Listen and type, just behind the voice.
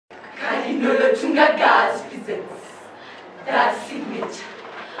Inolotunga Girls presents That Signature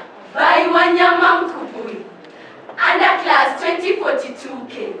by Wanyama Mkubui, under class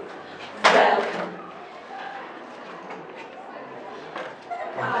 2042K. Welcome.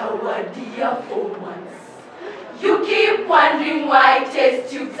 Our dear form ones, you keep wondering why test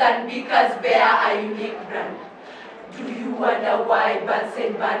tubes and beakers bear a unique brand. Do you wonder why buns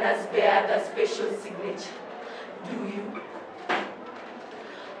and banners bear the special signature? Do you?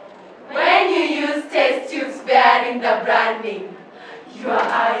 When you use test tubes bearing the brand name, your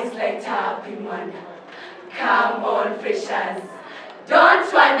eyes light up in wonder. Come on, freshers,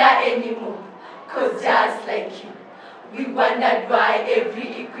 don't wonder anymore, cause just like you, we wondered why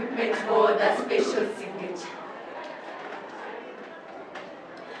every equipment bore the special signature.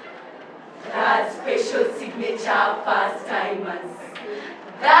 That special signature first timers.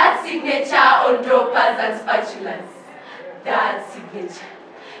 That signature on droppers and spatulas. That signature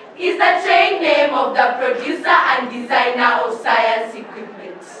is the trade name of the producer and designer of science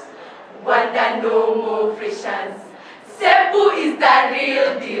equipment. Wonder no more, freshers. Sepu is the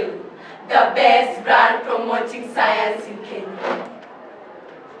real deal. The best brand promoting science in Kenya.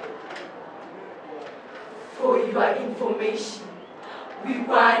 For your information, we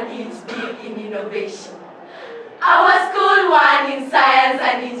won it big in innovation. Our school won in science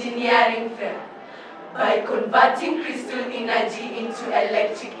and engineering fair by converting crystal energy into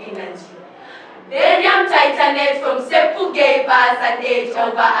electric energy. Barium titanate from Sepu gave us an edge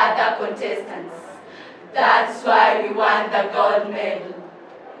over other contestants. That's why we won the gold medal.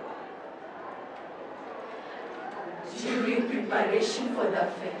 During preparation for the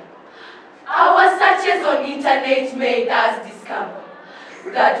fair, our searches on internet made us discover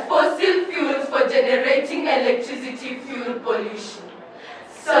that fossil fuels for generating electricity fuel pollution.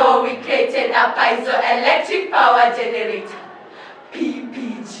 So we created a piezoelectric power generator,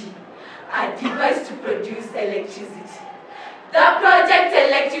 PPG, a device to produce electricity. The project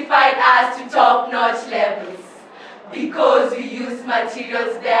electrified us to top-notch levels because we used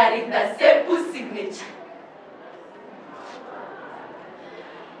materials bearing the Sepu signature.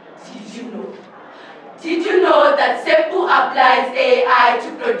 Did you know that Sepu applies AI to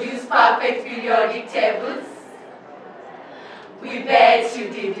produce perfect periodic tables? We bet you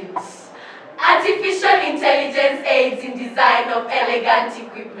didn't. Artificial intelligence aids in design of elegant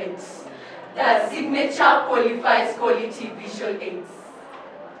equipment. The signature qualifies quality visual aids.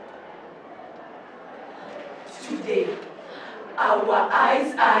 Today, our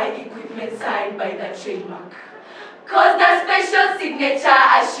eyes eye equipment signed by the trademark. Cause the special signature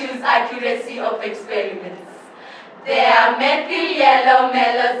assures accuracy of experiments. Their methyl yellow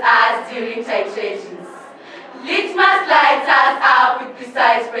mellows us during titrations. Litmus lights us up with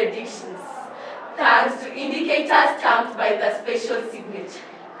precise predictions, thanks to indicators stamped by the special signature.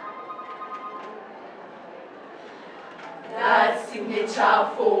 That signature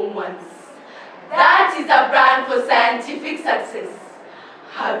form ones. That is a brand for scientific success.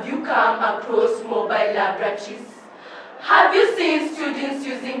 Have you come across mobile laboratories? Have you seen students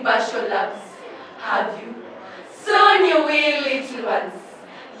using virtual labs? Have you? Soon you will, little ones.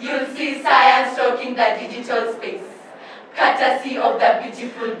 You'll see science rocking the digital space, courtesy of the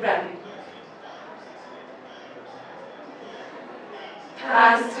beautiful brand.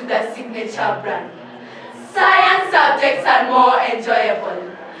 Thanks to the signature brand, science subjects are more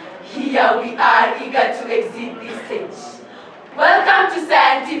enjoyable. Here we are eager to exit this stage. Welcome to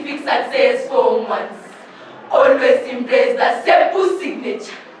Scientific Success Form ones. Always embrace the Sepu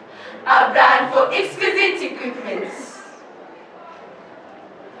signature, a brand for exquisite equipment.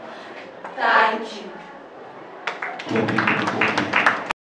 Thank you.